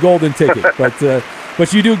involved in a golden ticket.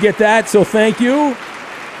 But you do get that, so thank you.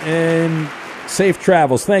 And safe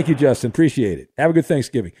travels. Thank you, Justin. Appreciate it. Have a good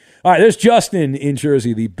Thanksgiving. All right, there's Justin in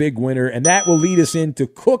Jersey, the big winner. And that will lead us into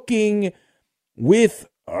Cooking with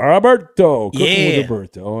Roberto. Cooking with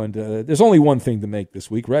Roberto. And there's only one thing to make this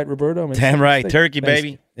week, right, Roberto? I mean, damn right. Turkey,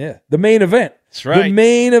 baby. Yeah. The main event. That's right. The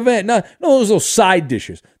main event. No, those little side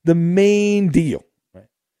dishes. The main deal. Right.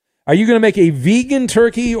 Are you going to make a vegan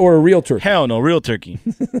turkey or a real turkey? Hell no, real turkey.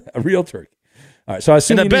 A real turkey. All right, so I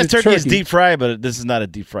assume and the best turkey is deep fried, but this is not a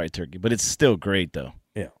deep fried turkey. But it's still great, though.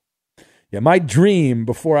 Yeah, my dream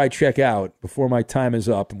before I check out, before my time is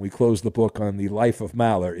up and we close the book on the life of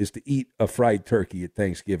Maller, is to eat a fried turkey at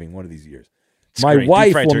Thanksgiving one of these years. My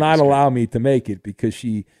wife will not allow me to make it because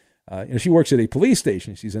she works at a police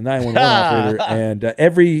station. She's a 911 operator, and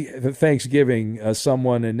every Thanksgiving,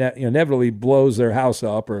 someone inevitably blows their house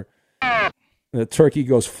up, or the turkey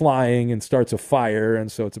goes flying and starts a fire,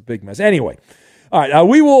 and so it's a big mess. Anyway. All right,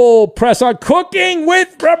 we will press on Cooking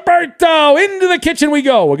with Roberto. Into the kitchen we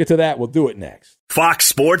go. We'll get to that. We'll do it next. Fox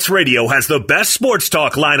Sports Radio has the best sports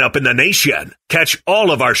talk lineup in the nation. Catch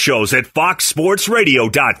all of our shows at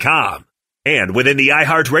foxsportsradio.com. And within the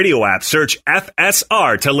iHeartRadio app, search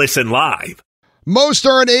FSR to listen live. Most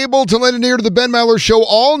are unable to lend an ear to the Ben Maller Show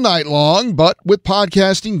all night long, but with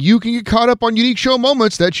podcasting, you can get caught up on unique show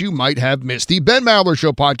moments that you might have missed. The Ben Maller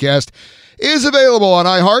Show podcast is available on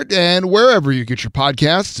iHeart and wherever you get your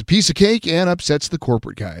podcasts. It's a piece of cake and upsets the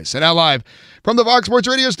corporate guys. And now live from the Fox Sports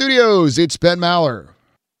Radio studios, it's Ben Maller.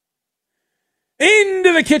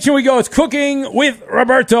 Into the kitchen we go. It's Cooking with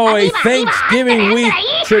Roberto, a Thanksgiving week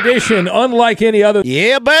tradition unlike any other.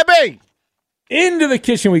 Yeah, baby! Into the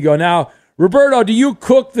kitchen we go. Now, Roberto, do you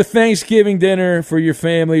cook the Thanksgiving dinner for your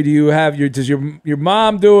family? Does your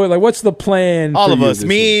mom do it? Like, what's the plan? All for of you us.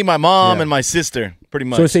 Me, week? my mom, and my sister, pretty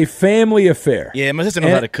much. So it's a family affair. Yeah, my sister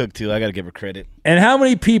knows how to cook, too. I got to give her credit. And how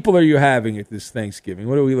many people are you having at this Thanksgiving?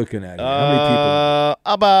 What are we looking at here? How many people?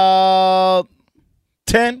 About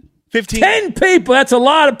 10, 15. 10 people. That's a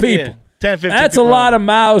lot of people. Yeah, 10, 15 That's people. a lot of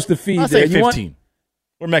mouths to feed. I'll say 15.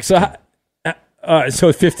 We're Mexican.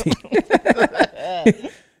 So 15.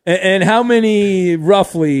 And how many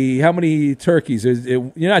turkeys?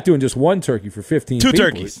 You're not doing just one turkey for 15 Two people.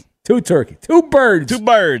 turkeys. Two turkeys. Two birds. Two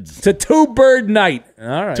birds. It's a two-bird night.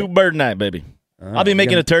 All right. Two-bird night, baby. I'll be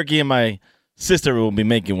making a turkey, and my sister will be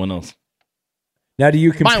making one else. Now, do you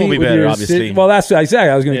compete Mine will be with better, your obviously. Well, that's what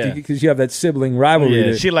I was going to because you have that sibling rivalry.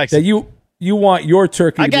 Yeah, she likes that. it. You want your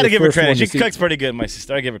turkey. I got to give her credit. She cooks cooks pretty good, my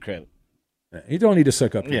sister. I give her credit. You don't need to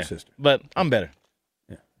suck up to your sister. But I'm better.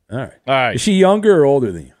 Yeah. All right. Is she younger or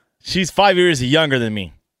older than you? She's 5 years younger than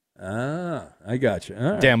me. Ah, I got you.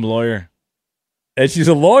 All right. Damn lawyer. And she's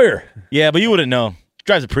a lawyer. Yeah, but you wouldn't know. She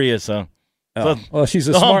drives a Prius, so. Well, she's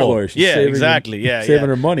a smart lawyer. She's saving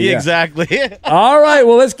her money. Yeah, exactly. All right,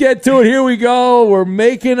 well, let's get to it. Here we go. We're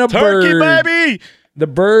making a turkey, bird. baby. The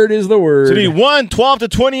bird is the word. So you need one 12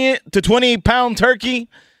 to 20 pound turkey.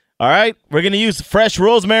 All right, we're going to use fresh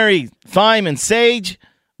rosemary, thyme, and sage,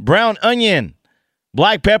 brown onion,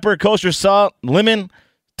 black pepper, kosher salt, lemon,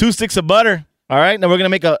 2 sticks of butter. All right, now we're going to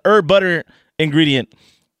make a herb butter ingredient.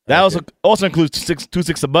 That also includes 2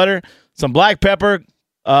 sticks of butter, some black pepper,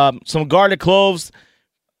 some garlic cloves,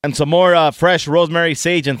 and some more fresh rosemary,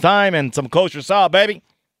 sage, and thyme, and some kosher salt, baby.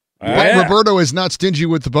 Roberto is not stingy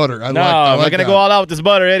with the butter. I we're going to go all out with this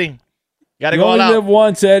butter, Eddie. Got to go all out. You only live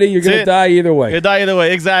once, Eddie. You're going to die either way. You'll die either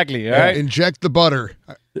way, exactly. All right. Inject the butter.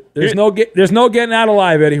 There's no getting out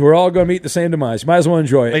alive, Eddie. We're all going to meet the same demise. You might as well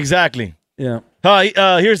enjoy it. Exactly. Yeah.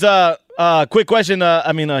 Here's a quick question.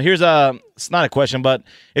 It's not a question, but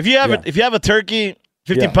if you have a turkey,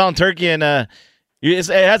 15-pound turkey, and it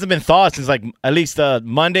hasn't been thawed since like at least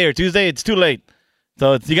Monday or Tuesday, it's too late.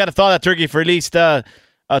 So you got to thaw that turkey for at least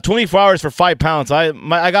 24 hours for 5 pounds. I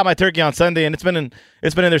got my turkey on Sunday, and it's been in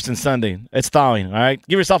there since Sunday. It's thawing. All right,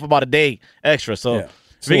 give yourself about a day extra. So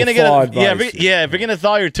if you're gonna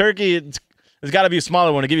thaw your turkey, it's got to be a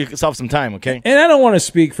smaller one to give yourself some time. Okay. And I don't want to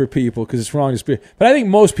speak for people because it's wrong to speak, but I think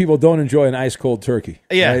most people don't enjoy an ice cold turkey.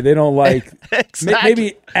 Yeah, right? They don't like exactly.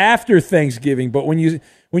 Maybe after Thanksgiving, but when you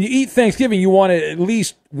eat Thanksgiving, you want it at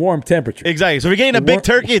least warm temperature. Exactly. So if you're getting a big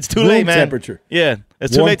turkey, it's too late, man. Temperature. Yeah,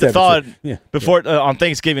 it's too late to thaw it before on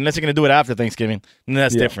Thanksgiving. Unless you're going to do it after Thanksgiving, and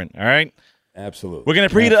that's different. All right. Absolutely. We're going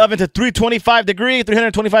to preheat the oven to 325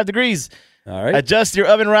 degrees. All right. Adjust your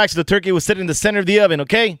oven rack so the turkey will sit in the center of the oven.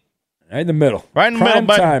 Okay. Right in the middle. Right in the Prime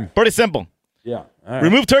middle. time. Pretty simple. Yeah. All right.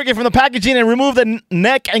 Remove turkey from the packaging and remove the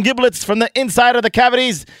neck and giblets from the inside of the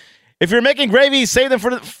cavities. If you're making gravy, save them for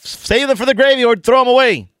the gravy or throw them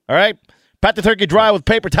away. All right. Pat the turkey dry with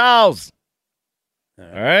paper towels. All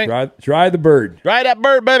right. Dry the bird. Dry that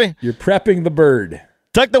bird, baby. You're prepping the bird.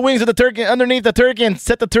 Tuck the wings of the turkey underneath the turkey and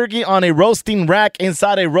set the turkey on a roasting rack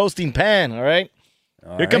inside a roasting pan. All right.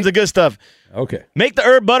 Here comes the good stuff. Okay. Make the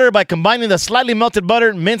herb butter by combining the slightly melted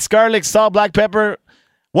butter, minced garlic, salt, black pepper,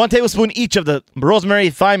 1 tablespoon each of the rosemary,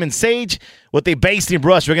 thyme, and sage with a basting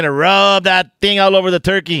brush. We're going to rub that thing all over the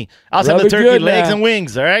turkey. Outside the turkey, legs, and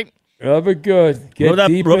wings, all right? Rub it good. Get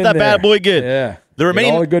deep rub in that there. bad boy good. Yeah. The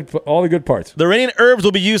remaining all the good parts. The remaining herbs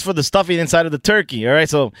will be used for the stuffing inside of the turkey, all right?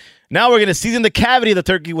 So now we're going to season the cavity of the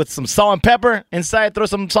turkey with some salt and pepper inside. Throw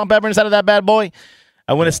some salt and pepper inside of that bad boy.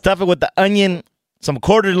 I want to stuff it with the onion, some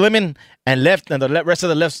quartered lemon, and the rest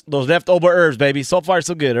of those leftover herbs, baby. So far,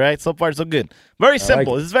 so good, all right? So far, so good. Very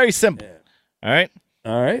simple. This is very simple. Yeah. All right?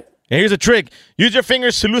 All right. And here's a trick. Use your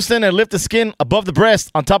fingers to loosen and lift the skin above the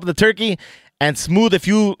breast on top of the turkey and smooth a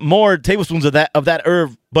few more tablespoons of that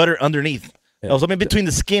herb butter underneath. Yeah. So in between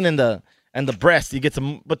the skin and the breast, you get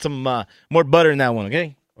put some more butter in that one,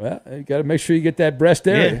 okay? Well, you got to make sure you get that breast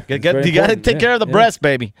area. Yeah, you got to take care of the breast,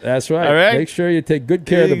 baby. That's right. All right. Make sure you take good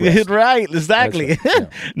care of the breast. Right, exactly. Right.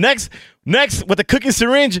 Yeah. Next, with the cooking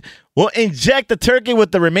syringe, we'll inject the turkey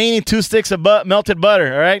with the remaining 2 sticks of melted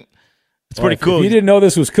butter. All right. It's pretty cool. If you didn't know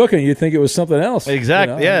this was cooking, you'd think it was something else.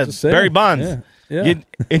 Exactly. Yeah, Barry Bonds. Yeah. You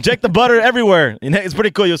inject the butter everywhere. It's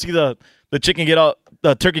pretty cool. You'll see the chicken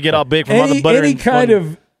the turkey get all big from all the butter.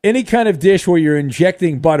 Any kind of dish where you're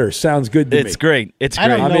injecting butter sounds good to me. It's great. It's I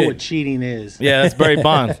great. don't know what cheating is. Yeah, that's Barry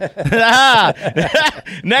Bonds.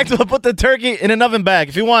 Next, we'll put the turkey in an oven bag.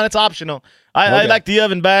 If you want, it's optional. I like the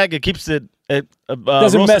oven bag. It keeps it doesn't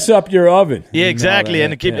roasted. mess up your oven. Yeah, exactly.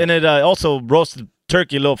 And it also roasts the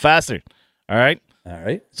turkey a little faster. All right.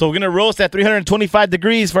 So we're gonna roast at 325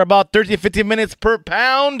 degrees for about 30 to 15 minutes per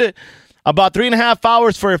pound. About 3.5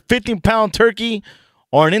 hours for a 15-pound turkey,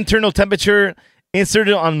 or an internal temperature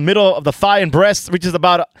inserted on the middle of the thigh and breast, which is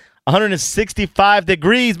about 165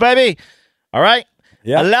 degrees, baby. All right?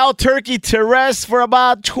 Yeah. Allow turkey to rest for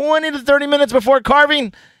about 20 to 30 minutes before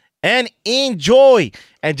carving, and enjoy.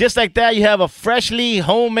 And just like that, you have a freshly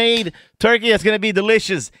homemade turkey that's going to be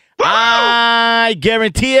delicious. I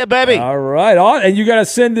guarantee it, baby. All right. And you got to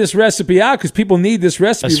send this recipe out because people need this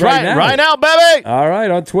recipe right now. Right now, baby. All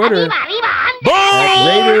right, on Twitter. Boom!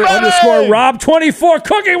 Raider_Rob24,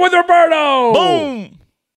 Cooking with Roberto. Boom!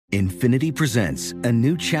 Infiniti presents a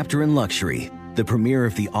new chapter in luxury, the premiere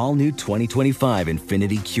of the all-new 2025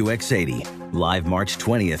 Infiniti QX80, live March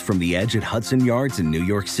 20th from the Edge at Hudson Yards in New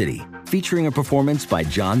York City, featuring a performance by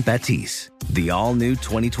John Batiste. The all-new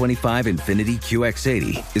 2025 Infiniti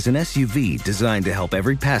QX80 is an SUV designed to help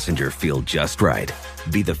every passenger feel just right.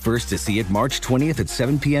 Be the first to see it March 20th at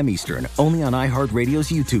 7 p.m. Eastern, only on iHeartRadio's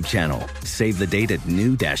YouTube channel. Save the date at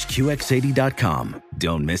new-QX80.com.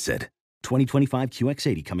 Don't miss it. 2025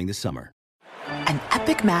 QX80 coming this summer. An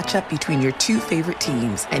epic matchup between your two favorite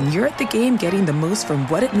teams, and you're at the game getting the most from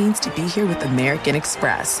what it means to be here with American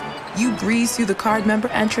Express. You breeze through the card member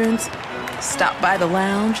entrance, stop by the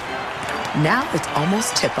lounge. Now it's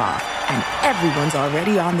almost tip-off, and everyone's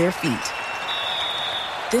already on their feet.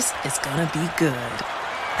 This is gonna be good.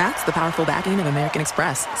 That's the powerful backing of American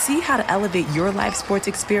Express. See how to elevate your live sports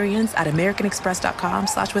experience at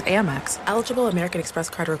americanexpress.com/withAmex. Eligible American Express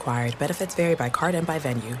card required. Benefits vary by card and by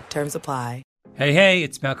venue. Terms apply. Hey,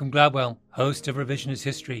 it's Malcolm Gladwell, host of Revisionist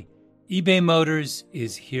History. eBay Motors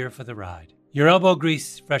is here for the ride. Your elbow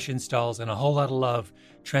grease, fresh installs, and a whole lot of love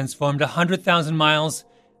transformed 100,000 miles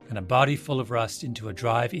and a body full of rust into a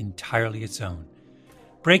drive entirely its own.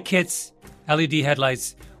 Brake kits, LED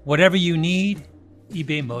headlights, whatever you need,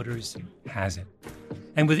 eBay Motors has it.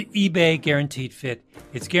 And with eBay Guaranteed Fit,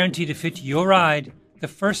 it's guaranteed to fit your ride the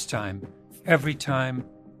first time, every time,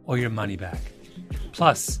 or your money back.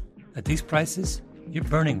 Plus, at these prices, you're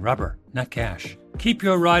burning rubber, not cash. Keep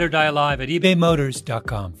your ride or die alive at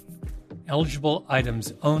ebaymotors.com. Eligible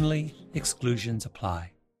items only. Exclusions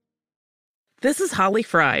apply. This is Holly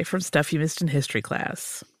Fry from Stuff You Missed in History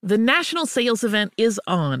class. The national sales event is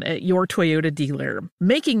on at your Toyota dealer,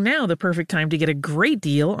 making now the perfect time to get a great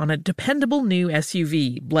deal on a dependable new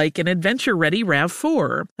SUV, like an adventure-ready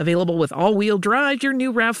RAV4. Available with all-wheel drive, your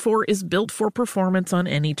new RAV4 is built for performance on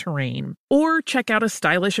any terrain. Or check out a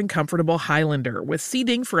stylish and comfortable Highlander with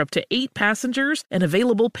seating for up to 8 passengers and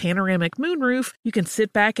available panoramic moonroof. You can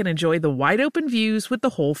sit back and enjoy the wide-open views with the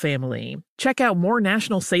whole family. Check out more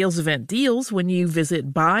national sales event deals when you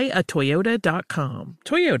visit buyatoyota.com.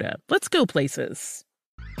 Toyota, let's go places.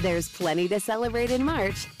 There's plenty to celebrate in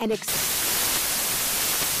March and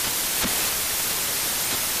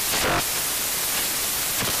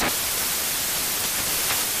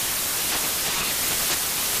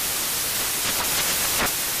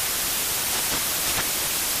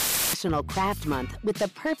National Craft Month with the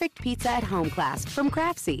perfect pizza at home class from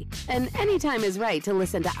Craftsy. And anytime is right to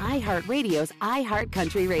listen to iHeartRadio's iHeart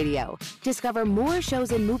Country Radio. Discover more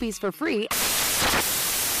shows and movies for free